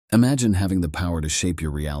Imagine having the power to shape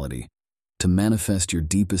your reality, to manifest your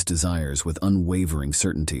deepest desires with unwavering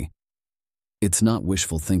certainty. It's not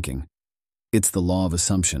wishful thinking. It's the law of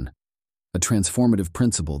assumption, a transformative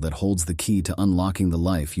principle that holds the key to unlocking the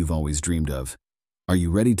life you've always dreamed of. Are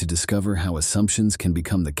you ready to discover how assumptions can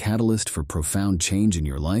become the catalyst for profound change in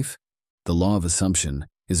your life? The law of assumption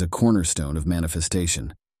is a cornerstone of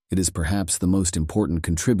manifestation. It is perhaps the most important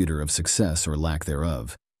contributor of success or lack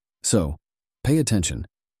thereof. So, pay attention.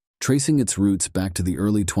 Tracing its roots back to the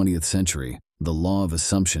early 20th century, the law of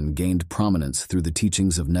assumption gained prominence through the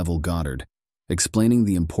teachings of Neville Goddard, explaining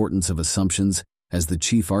the importance of assumptions as the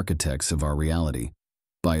chief architects of our reality.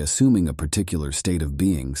 By assuming a particular state of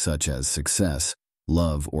being, such as success,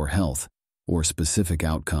 love, or health, or specific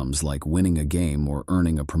outcomes like winning a game or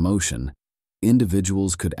earning a promotion,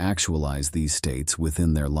 individuals could actualize these states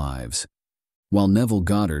within their lives. While Neville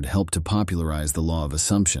Goddard helped to popularize the law of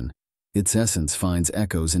assumption, its essence finds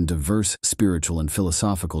echoes in diverse spiritual and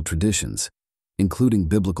philosophical traditions, including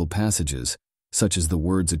biblical passages, such as the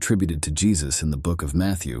words attributed to Jesus in the book of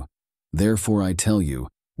Matthew. Therefore I tell you,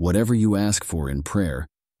 whatever you ask for in prayer,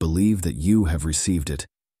 believe that you have received it,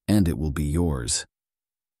 and it will be yours.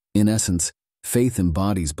 In essence, faith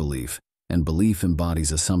embodies belief, and belief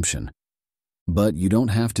embodies assumption. But you don't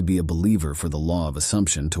have to be a believer for the law of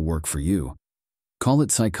assumption to work for you. Call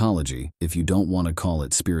it psychology if you don't want to call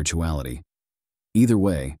it spirituality. Either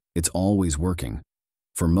way, it's always working.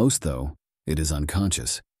 For most, though, it is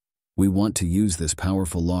unconscious. We want to use this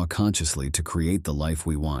powerful law consciously to create the life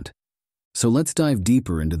we want. So let's dive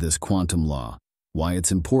deeper into this quantum law, why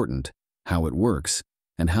it's important, how it works,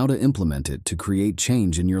 and how to implement it to create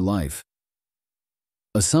change in your life.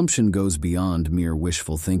 Assumption goes beyond mere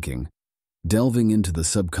wishful thinking, delving into the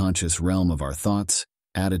subconscious realm of our thoughts,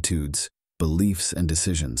 attitudes, beliefs, and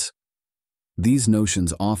decisions. These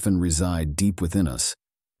notions often reside deep within us,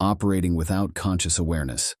 operating without conscious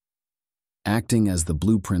awareness. Acting as the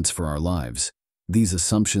blueprints for our lives, these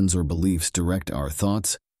assumptions or beliefs direct our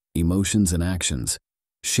thoughts, emotions, and actions,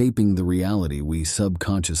 shaping the reality we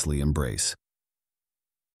subconsciously embrace.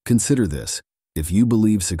 Consider this: if you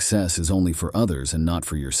believe success is only for others and not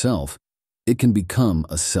for yourself, it can become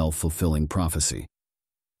a self-fulfilling prophecy.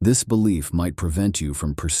 This belief might prevent you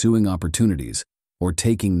from pursuing opportunities or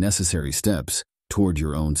taking necessary steps toward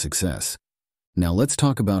your own success. Now let's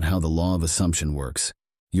talk about how the law of assumption works.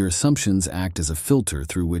 Your assumptions act as a filter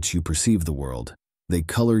through which you perceive the world. They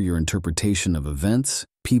color your interpretation of events,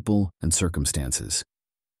 people, and circumstances.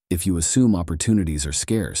 If you assume opportunities are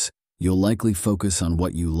scarce, you'll likely focus on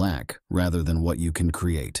what you lack rather than what you can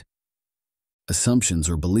create. Assumptions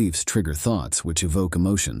or beliefs trigger thoughts which evoke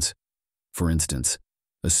emotions. For instance,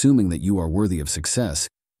 assuming that you are worthy of success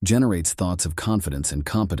generates thoughts of confidence and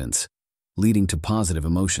competence, leading to positive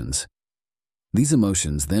emotions. These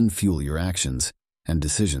emotions then fuel your actions and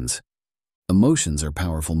decisions. Emotions are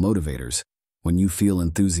powerful motivators. When you feel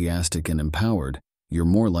enthusiastic and empowered, you're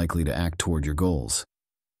more likely to act toward your goals.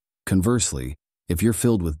 Conversely, if you're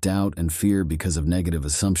filled with doubt and fear because of negative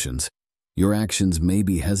assumptions, your actions may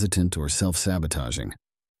be hesitant or self-sabotaging.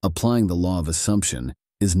 Applying the law of assumption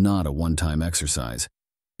is not a one-time exercise.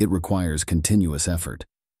 It requires continuous effort.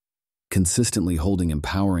 Consistently holding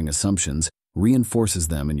empowering assumptions reinforces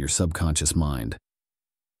them in your subconscious mind.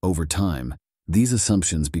 Over time, these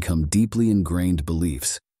assumptions become deeply ingrained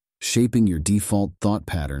beliefs, shaping your default thought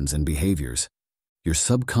patterns and behaviors. Your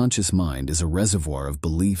subconscious mind is a reservoir of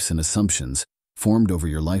beliefs and assumptions formed over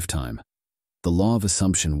your lifetime. The law of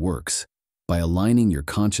assumption works by aligning your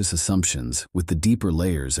conscious assumptions with the deeper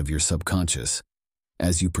layers of your subconscious.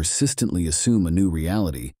 As you persistently assume a new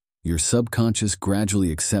reality, your subconscious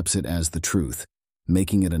gradually accepts it as the truth,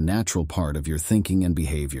 making it a natural part of your thinking and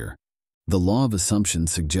behavior. The law of assumption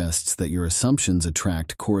suggests that your assumptions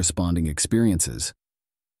attract corresponding experiences.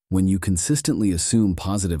 When you consistently assume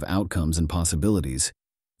positive outcomes and possibilities,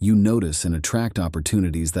 you notice and attract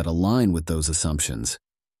opportunities that align with those assumptions.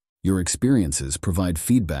 Your experiences provide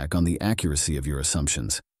feedback on the accuracy of your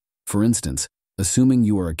assumptions. For instance, assuming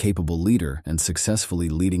you are a capable leader and successfully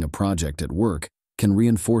leading a project at work can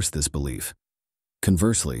reinforce this belief.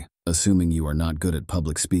 Conversely, assuming you are not good at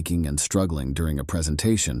public speaking and struggling during a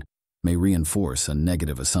presentation may reinforce a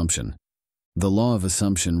negative assumption. The law of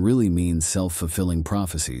assumption really means self-fulfilling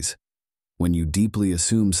prophecies. When you deeply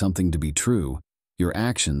assume something to be true, your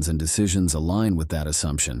actions and decisions align with that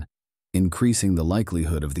assumption, increasing the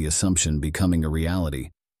likelihood of the assumption becoming a reality.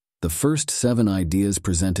 The first 7 ideas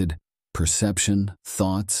presented, perception,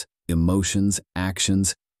 thoughts, emotions,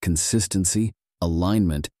 actions, consistency,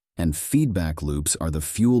 alignment, and feedback loops, are the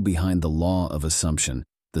fuel behind the law of assumption,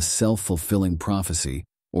 the self-fulfilling prophecy,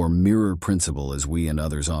 or mirror principle as we and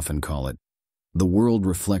others often call it. The world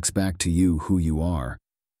reflects back to you who you are.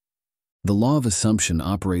 The law of assumption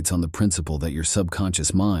operates on the principle that your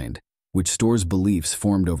subconscious mind, which stores beliefs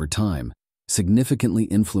formed over time, significantly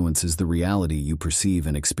influences the reality you perceive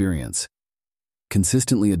and experience.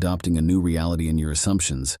 Consistently adopting a new reality in your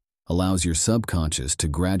assumptions allows your subconscious to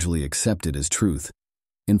gradually accept it as truth,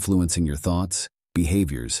 influencing your thoughts,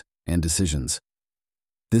 behaviors, and decisions.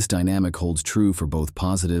 This dynamic holds true for both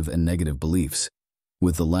positive and negative beliefs,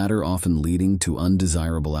 with the latter often leading to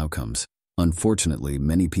undesirable outcomes. Unfortunately,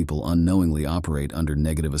 many people unknowingly operate under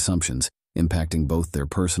negative assumptions, impacting both their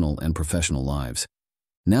personal and professional lives.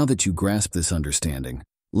 Now that you grasp this understanding,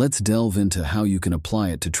 let's delve into how you can apply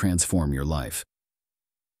it to transform your life.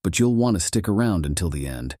 But you'll want to stick around until the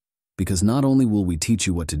end, because not only will we teach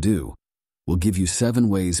you what to do, we'll give you 7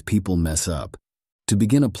 ways people mess up. To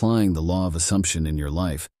begin applying the law of assumption in your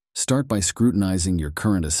life, start by scrutinizing your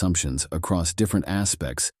current assumptions across different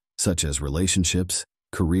aspects such as relationships,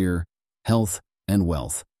 career, health, and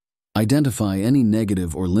wealth. Identify any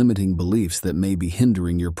negative or limiting beliefs that may be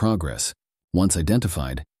hindering your progress. Once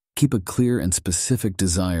identified, keep a clear and specific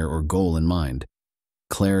desire or goal in mind.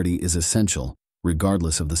 Clarity is essential,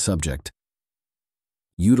 regardless of the subject.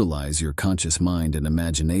 Utilize your conscious mind and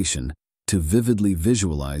imagination to vividly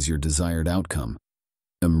visualize your desired outcome.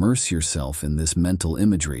 Immerse yourself in this mental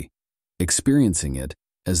imagery, experiencing it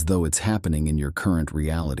as though it's happening in your current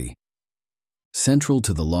reality. Central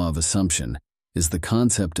to the law of assumption is the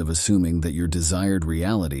concept of assuming that your desired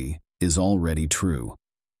reality is already true.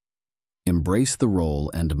 Embrace the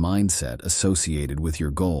role and mindset associated with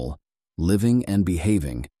your goal, living and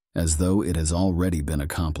behaving as though it has already been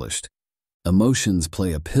accomplished. Emotions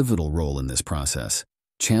play a pivotal role in this process.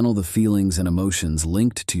 Channel the feelings and emotions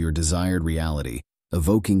linked to your desired reality,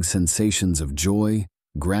 evoking sensations of joy,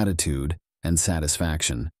 gratitude, and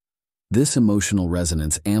satisfaction. This emotional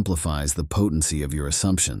resonance amplifies the potency of your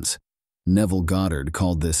assumptions. Neville Goddard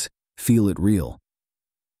called this, "Feel it real."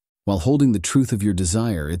 While holding the truth of your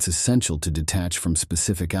desire, it's essential to detach from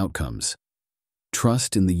specific outcomes.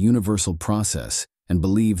 Trust in the universal process and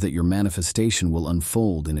believe that your manifestation will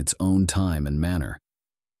unfold in its own time and manner.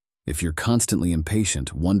 If you're constantly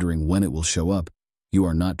impatient, wondering when it will show up, you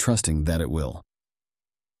are not trusting that it will.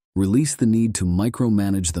 Release the need to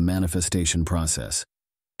micromanage the manifestation process.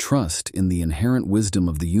 Trust in the inherent wisdom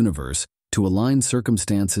of the universe to align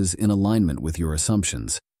circumstances in alignment with your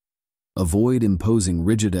assumptions. Avoid imposing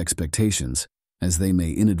rigid expectations, as they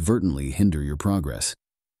may inadvertently hinder your progress.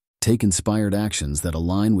 Take inspired actions that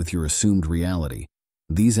align with your assumed reality.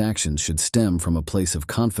 These actions should stem from a place of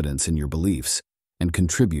confidence in your beliefs and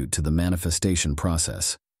contribute to the manifestation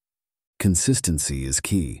process. Consistency is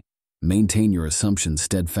key. Maintain your assumptions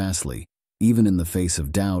steadfastly, even in the face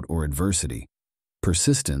of doubt or adversity.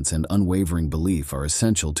 Persistence and unwavering belief are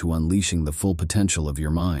essential to unleashing the full potential of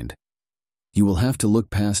your mind. You will have to look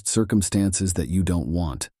past circumstances that you don't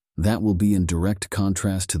want. That will be in direct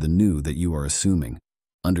contrast to the new that you are assuming.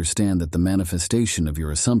 Understand that the manifestation of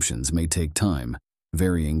your assumptions may take time,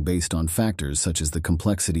 varying based on factors such as the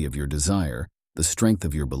complexity of your desire, the strength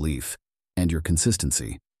of your belief, and your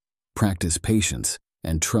consistency. Practice patience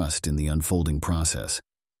and trust in the unfolding process.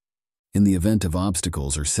 In the event of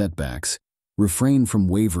obstacles or setbacks, refrain from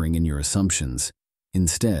wavering in your assumptions.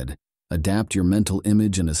 Instead, adapt your mental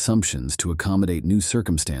image and assumptions to accommodate new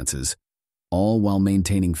circumstances, all while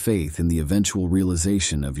maintaining faith in the eventual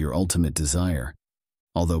realization of your ultimate desire.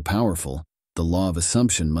 Although powerful, the law of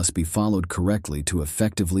assumption must be followed correctly to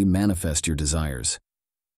effectively manifest your desires.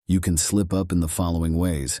 You can slip up in the following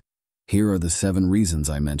ways. Here are the 7 reasons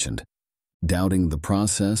I mentioned. Doubting the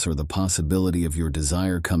process or the possibility of your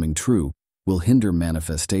desire coming true will hinder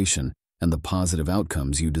manifestation and the positive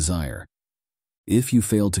outcomes you desire. If you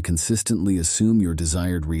fail to consistently assume your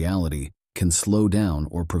desired reality, can slow down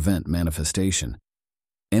or prevent manifestation.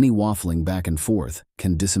 Any waffling back and forth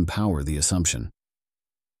can disempower the assumption.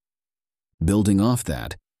 Building off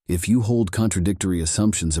that, if you hold contradictory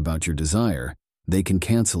assumptions about your desire, they can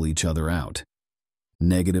cancel each other out.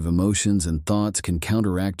 Negative emotions and thoughts can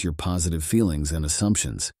counteract your positive feelings and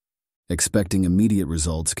assumptions. Expecting immediate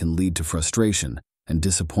results can lead to frustration and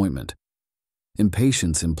disappointment.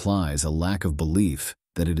 Impatience implies a lack of belief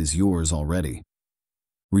that it is yours already.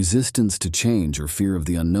 Resistance to change or fear of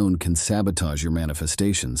the unknown can sabotage your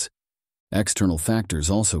manifestations. External factors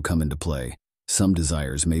also come into play. Some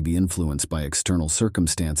desires may be influenced by external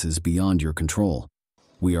circumstances beyond your control.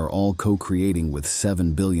 We are all co-creating with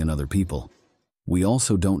 7 billion other people. We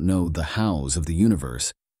also don't know the hows of the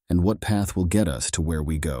universe and what path will get us to where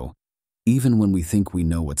we go, even when we think we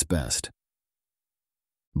know what's best.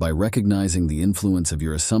 By recognizing the influence of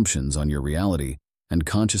your assumptions on your reality and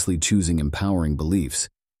consciously choosing empowering beliefs,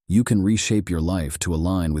 you can reshape your life to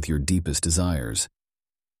align with your deepest desires.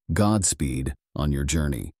 Godspeed on your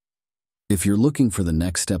journey. If you're looking for the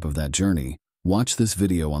next step of that journey, watch this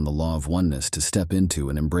video on the law of oneness to step into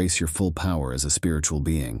and embrace your full power as a spiritual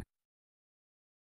being.